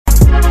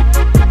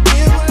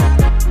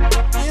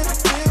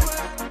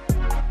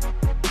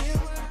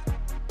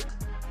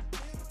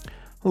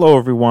Hello,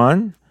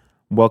 everyone.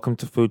 Welcome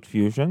to Food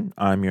Fusion.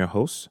 I'm your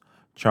host,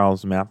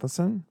 Charles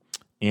Matheson.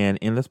 And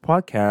in this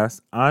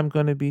podcast, I'm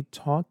going to be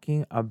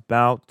talking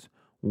about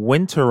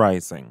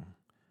winterizing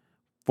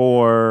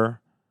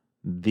for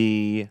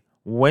the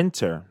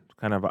winter.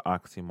 Kind of an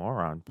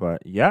oxymoron,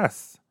 but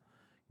yes,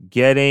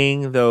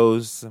 getting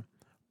those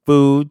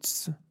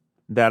foods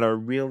that are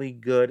really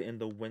good in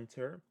the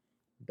winter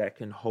that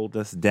can hold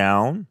us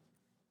down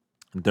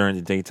during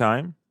the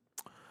daytime.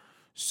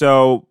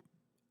 So,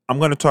 I'm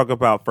going to talk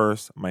about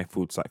first my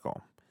food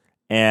cycle.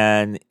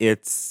 And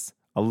it's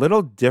a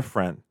little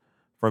different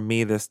for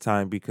me this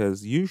time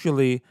because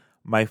usually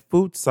my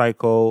food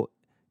cycle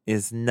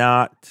is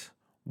not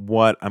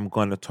what I'm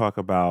going to talk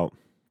about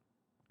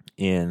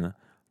in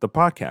the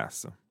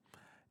podcast.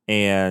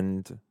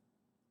 And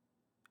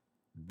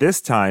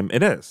this time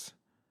it is.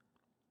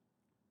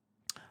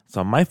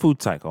 So, my food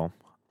cycle,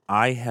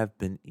 I have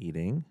been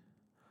eating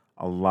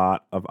a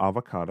lot of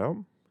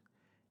avocado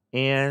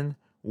and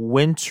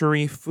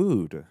wintry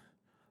food.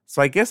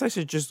 So I guess I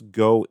should just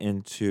go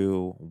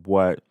into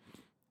what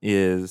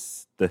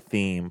is the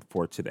theme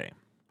for today.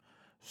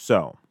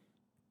 So,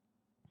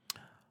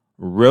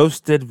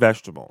 roasted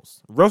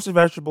vegetables. Roasted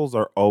vegetables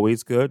are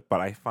always good,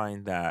 but I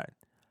find that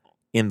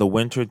in the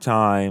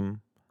wintertime,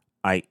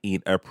 I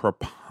eat a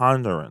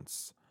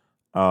preponderance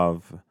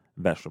of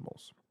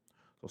vegetables.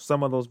 So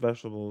some of those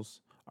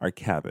vegetables are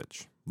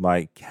cabbage.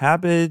 Like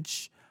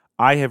cabbage,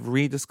 I have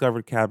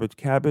rediscovered cabbage.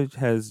 Cabbage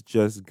has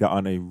just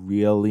gotten a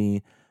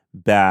really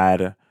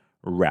bad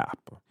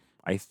rap.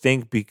 I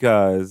think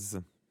because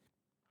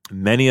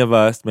many of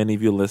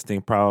you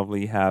listening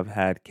probably have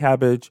had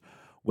cabbage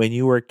when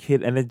you were a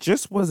kid and it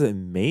just wasn't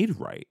made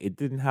right. It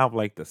didn't have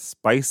like the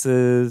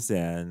spices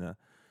and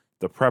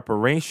the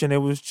preparation.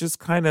 It was just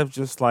kind of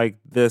just like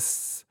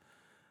this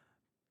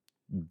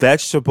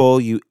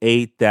vegetable you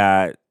ate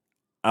that,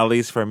 at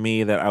least for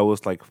me, that I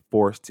was like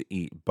forced to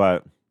eat.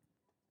 But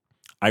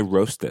I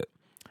roast it.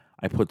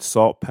 I put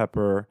salt,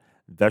 pepper,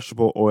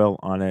 vegetable oil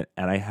on it,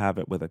 and I have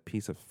it with a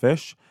piece of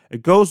fish.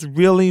 It goes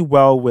really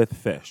well with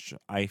fish,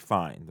 I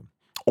find,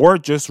 or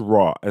just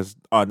raw, as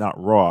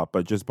not raw,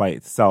 but just by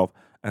itself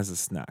as a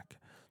snack.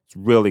 It's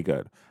really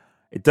good.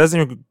 It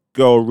doesn't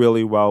go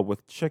really well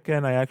with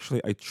chicken. I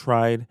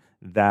tried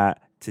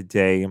that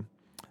today.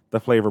 The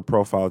flavor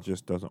profile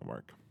just doesn't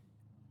work.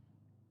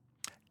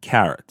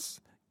 Carrots.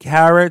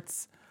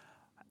 Carrots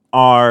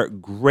are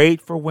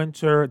great for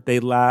winter. They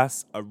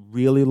last a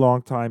really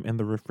long time in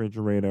the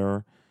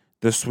refrigerator.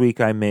 This week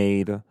I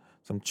made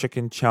some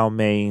chicken chow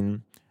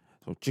mein.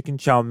 So chicken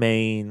chow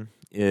mein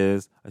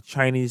is a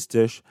Chinese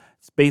dish.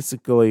 It's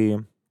basically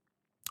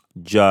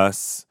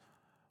just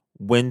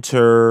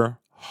winter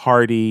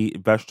hearty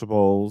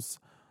vegetables.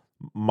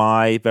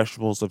 My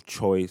vegetables of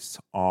choice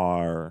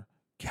are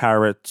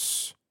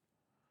carrots,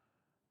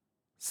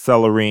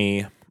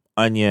 celery,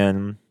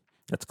 onion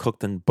that's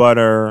cooked in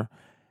butter,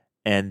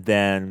 and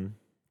then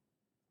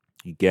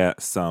you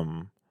get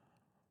some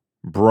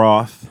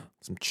broth,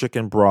 some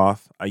chicken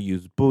broth. I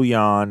use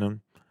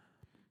bouillon,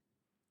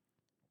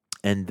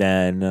 and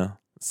then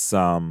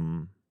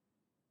some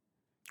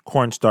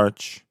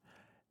cornstarch,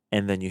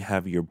 and then you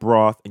have your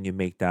broth, and you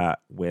make that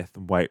with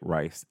white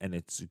rice, and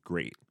it's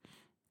great.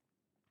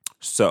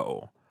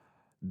 So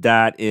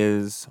that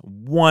is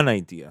one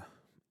idea.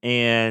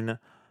 And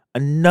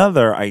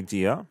another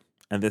idea,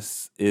 and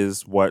this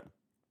is what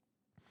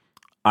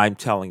I'm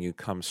telling you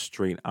comes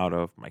straight out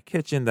of my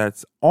kitchen,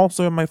 that's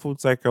also in my food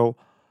cycle,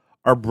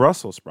 are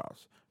Brussels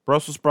sprouts.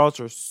 Brussels sprouts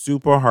are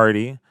super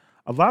hearty.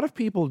 A lot of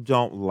people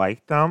don't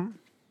like them,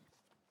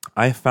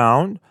 I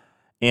found,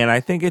 and I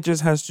think it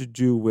just has to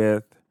do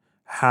with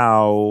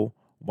how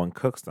one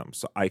cooks them.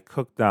 So I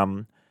cook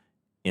them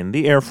in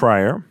the air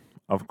fryer,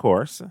 of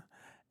course,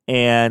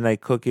 and I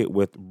cook it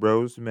with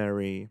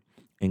rosemary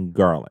and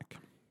garlic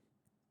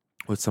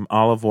with some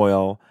olive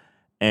oil.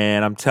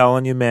 And I'm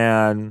telling you,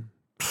 man,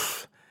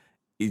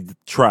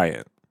 try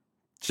it.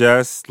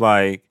 Just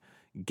like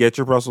get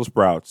your Brussels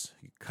sprouts,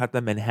 you cut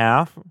them in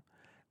half,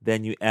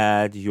 then you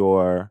add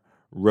your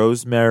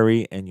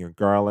rosemary and your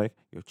garlic,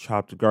 your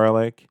chopped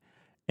garlic,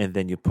 and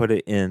then you put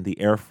it in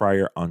the air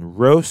fryer on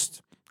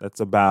roast. That's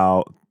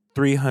about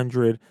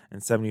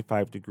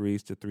 375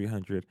 degrees to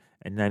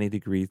 390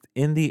 degrees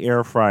in the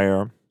air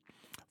fryer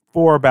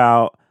for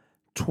about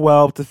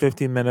 12 to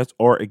 15 minutes,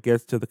 or it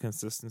gets to the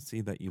consistency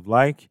that you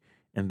like,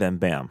 and then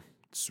bam.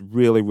 It's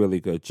really, really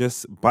good.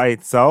 Just by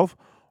itself,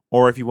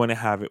 or if you want to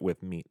have it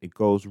with meat. It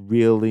goes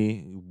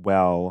really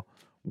well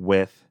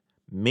with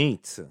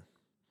meat.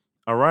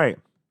 All right.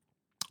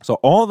 So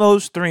all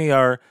those three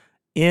are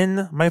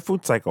in my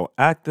food cycle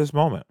at this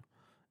moment.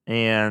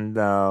 And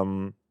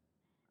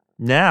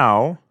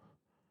now,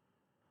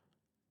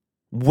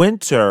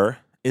 winter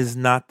is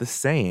not the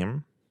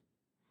same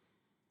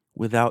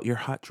without your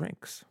hot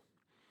drinks.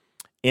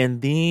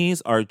 And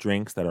these are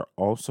drinks that are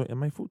also in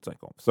my food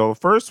cycle. So the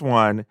first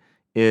one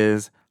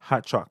is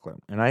hot chocolate.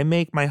 And I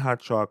make my hot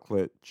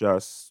chocolate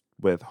just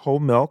with whole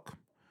milk,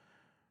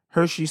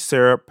 Hershey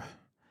syrup,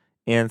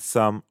 and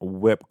some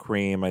whipped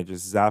cream. I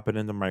just zap it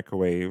in the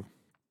microwave.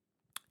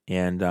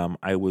 and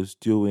I was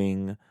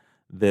doing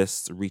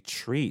this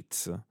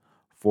retreat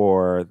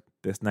for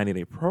this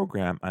 90-day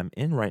program I'm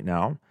in right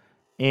now.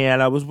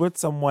 And I was with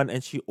someone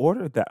and she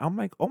ordered that. I'm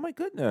like, oh my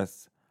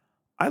goodness,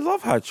 I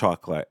love hot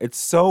chocolate. It's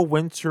so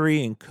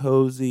wintry and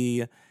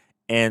cozy.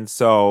 And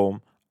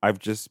so I've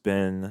just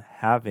been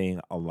having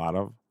a lot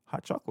of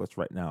hot chocolates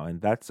right now.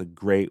 And that's a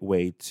great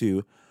way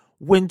to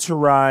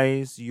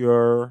winterize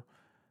your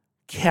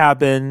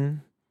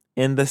cabin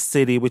in the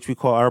city, which we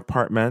call our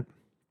apartment.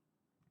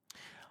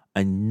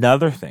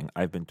 Another thing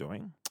I've been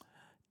doing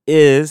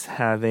is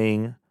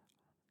having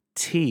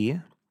tea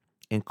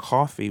and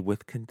coffee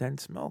with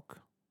condensed milk.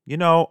 You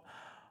know,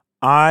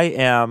 I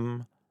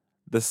am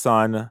the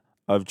son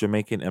of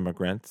Jamaican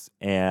immigrants,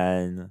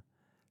 and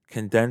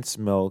condensed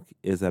milk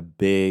is a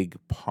big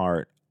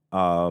part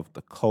of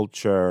the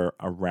culture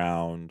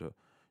around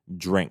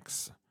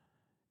drinks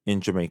in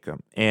Jamaica.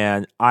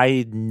 And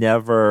I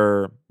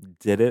never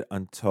did it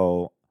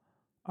until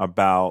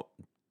about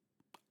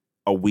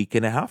a week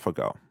and a half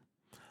ago.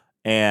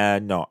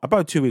 And no,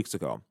 about 2 weeks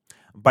ago.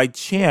 By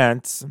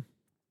chance,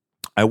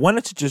 I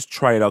wanted to just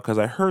try it out because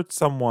I heard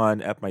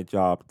someone at my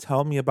job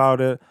tell me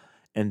about it.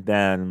 And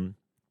then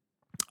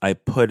I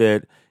put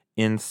it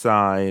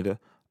inside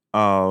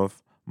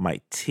of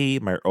my tea,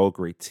 my Earl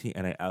Grey tea,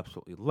 and I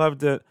absolutely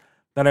loved it.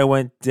 Then I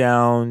went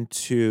down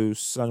to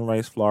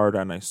Sunrise, Florida,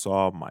 and I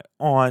saw my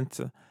aunt,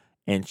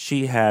 and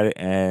she had it.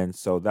 And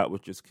so that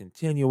was just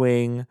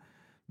continuing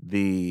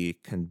the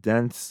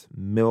condensed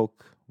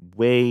milk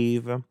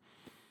wave.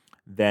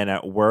 Then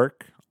at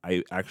work,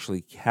 I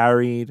actually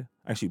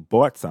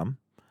bought some,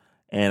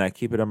 and I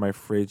keep it in my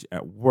fridge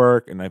at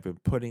work, and I've been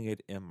putting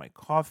it in my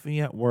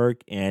coffee at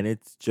work, and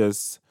it's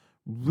just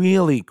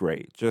really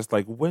great. Just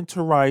like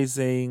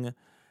winterizing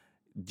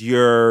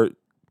your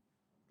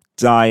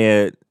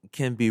diet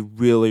can be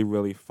really,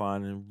 really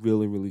fun and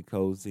really, really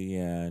cozy,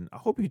 and I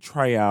hope you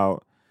try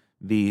out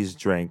these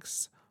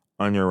drinks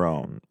on your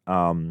own.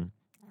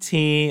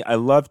 Tea, I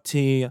love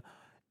tea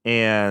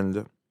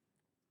and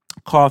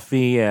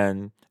coffee,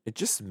 and it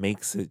just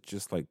makes it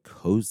just like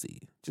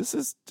cozy.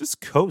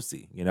 Just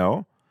cozy, you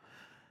know?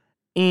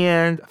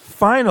 And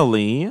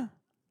finally,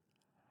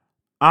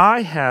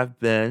 I have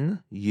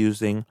been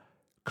using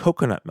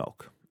coconut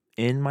milk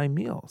in my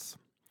meals.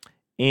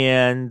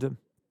 And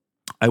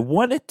I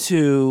wanted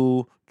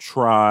to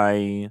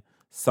try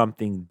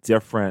something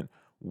different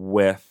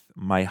with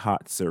my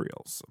hot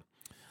cereals.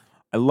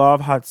 I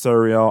love hot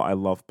cereal. I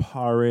love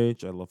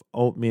porridge. I love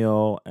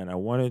oatmeal. And I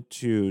wanted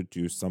to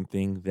do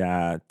something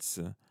that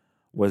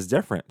was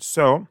different.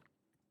 So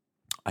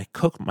I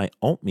cooked my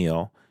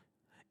oatmeal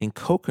in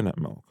coconut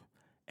milk.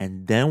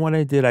 And then what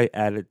I did, I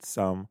added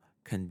some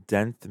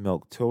condensed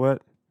milk to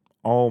it.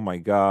 Oh my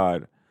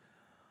God.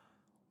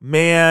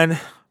 Man,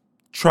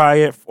 try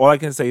it. All I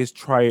can say is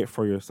try it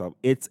for yourself.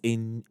 It's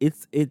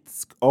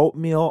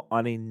oatmeal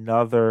on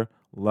another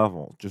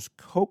level. Just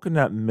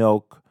coconut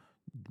milk.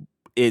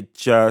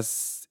 It's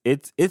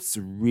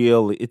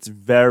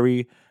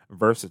very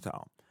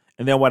versatile.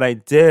 And then what I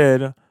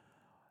did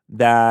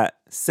that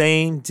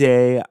same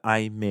day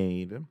I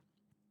made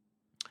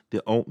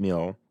the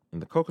oatmeal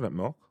and the coconut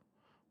milk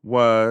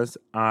was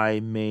I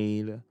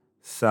made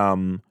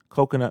some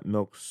coconut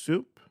milk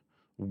soup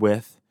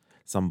with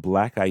some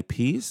black eyed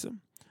peas.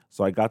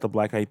 So I got the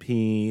black eyed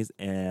peas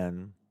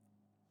and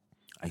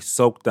I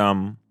soaked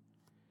them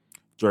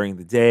during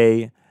the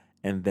day,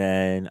 and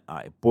then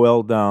I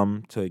boiled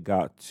them till it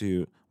got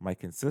to my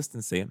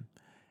consistency.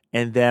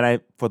 And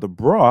then for the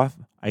broth,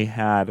 I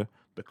had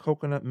the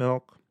coconut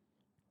milk.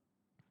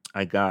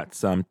 I got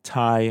some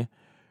Thai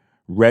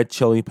red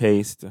chili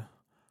paste.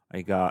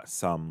 I got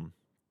some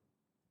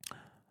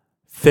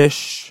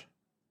fish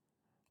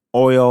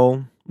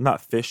oil,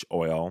 not fish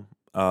oil,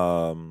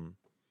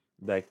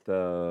 like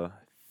the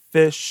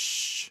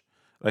fish,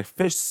 like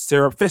fish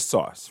syrup, fish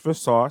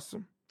sauce.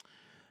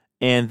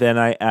 And then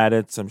I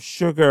added some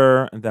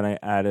sugar, and then I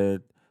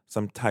added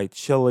some Thai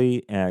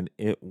chili, and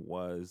it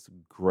was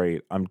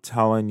great. I'm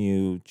telling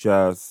you,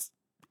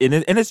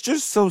 and it's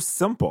just so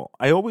simple.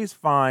 I always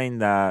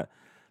find that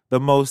the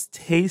most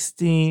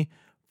tasty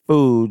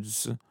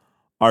foods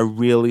are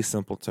really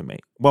simple to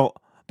make. Well,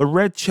 the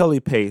red chili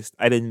paste,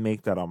 I didn't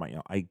make that on my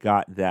own. I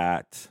got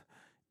that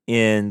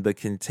in the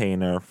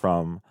container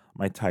from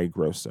my Thai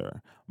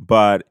grocer.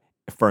 But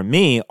for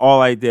me,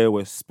 all I did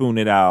was spoon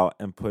it out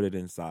and put it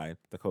inside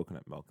the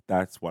coconut milk.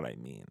 That's what I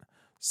mean.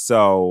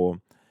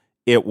 So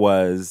it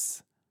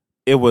was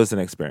an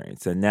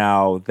experience. And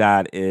now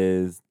that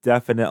is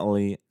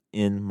definitely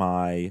in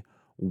my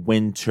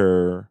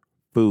winter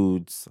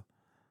foods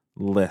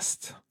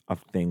list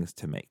of things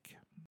to make.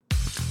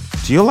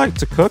 Do you like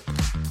to cook?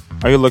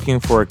 Are you looking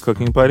for a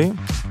cooking buddy?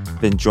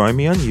 Then join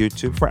me on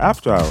YouTube for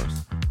After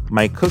Hours,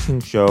 my cooking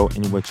show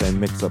in which I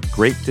mix up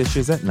great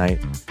dishes at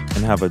night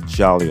and have a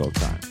jolly old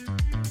time.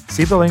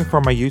 See the link for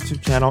my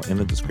YouTube channel in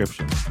the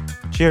description.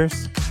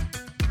 Cheers!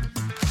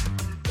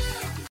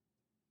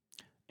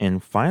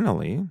 And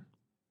finally,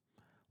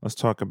 let's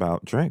talk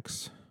about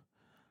drinks.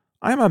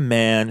 I'm a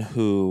man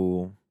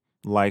who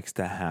likes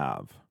to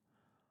have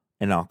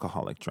an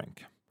alcoholic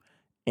drink.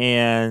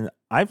 And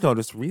I've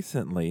noticed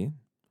recently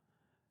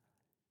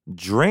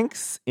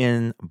drinks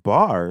in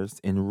bars,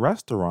 in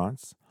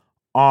restaurants,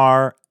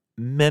 are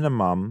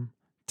minimum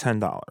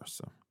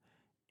 $10.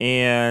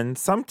 And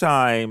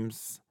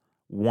sometimes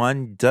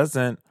one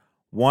doesn't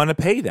want to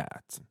pay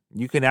that.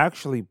 You can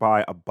actually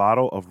buy a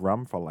bottle of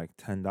rum for like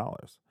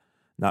 $10.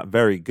 Not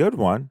very good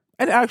one,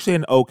 and actually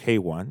an okay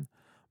one,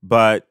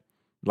 but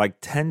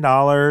like $10,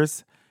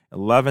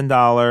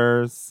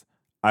 $11.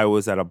 I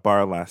was at a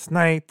bar last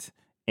night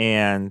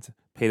and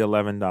paid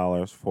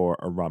 $11 for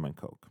a rum and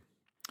coke.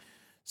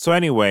 So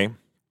anyway,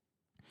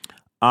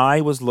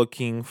 I was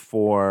looking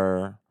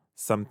for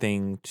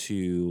something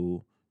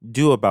to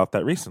do about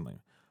that recently.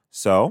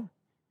 So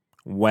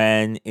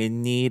when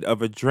in need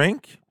of a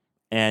drink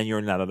and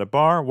you're not at a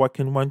bar, what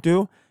can one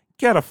do?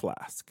 Get a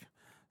flask.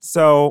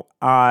 So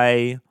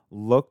I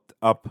looked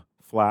up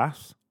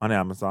flasks on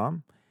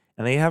Amazon,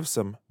 and they have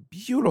some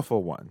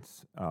beautiful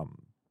ones,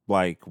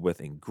 like with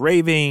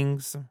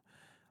engravings,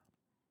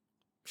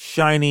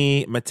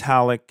 shiny,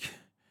 metallic,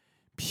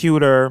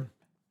 pewter,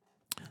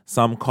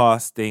 some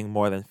costing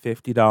more than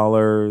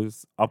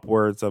 $50,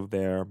 upwards of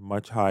there,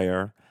 much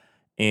higher.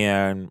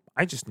 And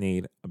I just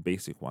need a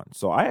basic one.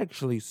 So I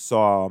actually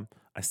saw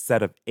a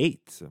set of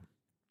 8.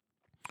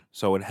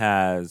 So it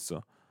has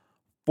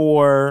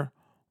 4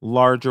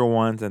 larger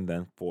ones and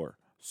then 4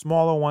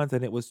 smaller ones,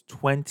 and it was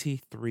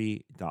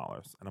 $23.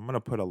 And I'm going to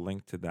put a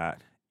link to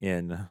that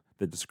in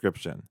the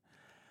description.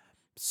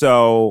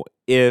 So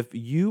if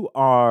you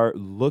are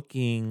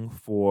looking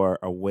for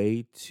a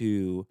way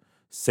to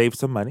save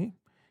some money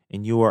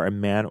and you are a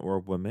man or a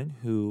woman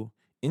who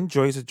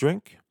enjoys a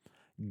drink,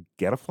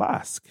 get a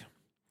flask.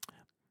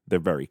 They're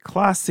very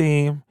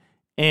classy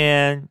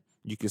and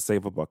you can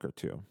save a buck or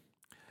two.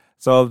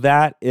 So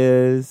that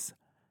is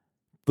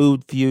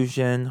Food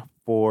Fusion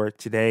for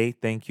today.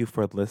 Thank you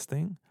for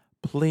listening.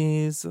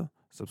 Please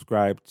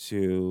subscribe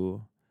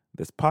to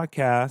this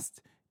podcast,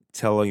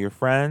 tell all your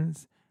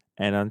friends,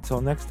 and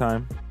until next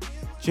time,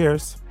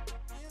 cheers.